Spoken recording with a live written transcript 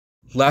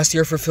Last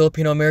year for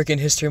Filipino American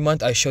History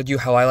Month, I showed you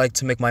how I like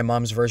to make my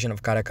mom's version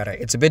of kare kare.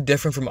 It's a bit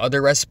different from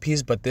other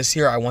recipes, but this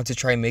year I want to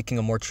try making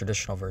a more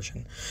traditional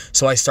version.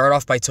 So I start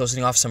off by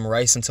toasting off some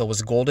rice until it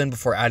was golden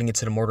before adding it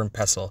to the mortar and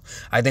pestle.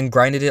 I then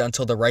grinded it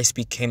until the rice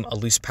became a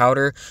loose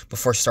powder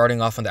before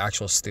starting off on the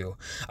actual stew.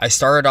 I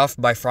started off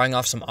by frying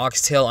off some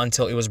oxtail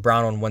until it was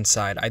brown on one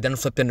side. I then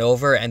flipped it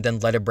over and then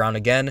let it brown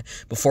again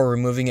before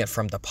removing it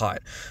from the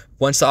pot.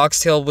 Once the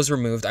oxtail was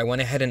removed, I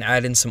went ahead and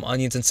added in some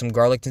onions and some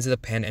garlic into the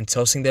pan and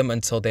toasting them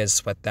until they had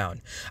sweat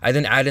down. I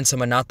then added in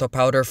some annatto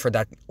powder for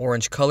that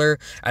orange color,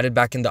 added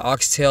back in the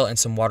oxtail and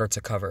some water to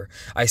cover.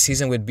 I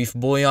seasoned with beef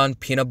bouillon,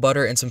 peanut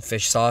butter, and some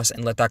fish sauce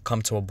and let that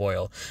come to a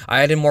boil.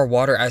 I added more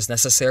water as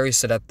necessary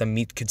so that the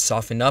meat could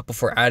soften up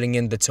before adding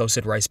in the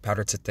toasted rice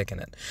powder to thicken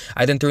it.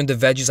 I then threw in the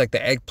veggies like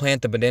the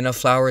eggplant, the banana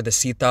flower, the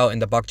sitaw,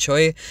 and the bok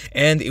choy,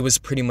 and it was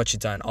pretty much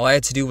done. All I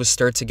had to do was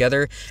stir it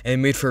together and it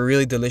made for a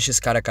really delicious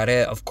kare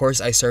kare. Of course,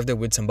 I served it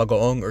with some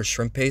bagoong or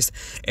shrimp paste,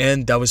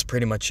 and that was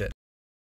pretty much it.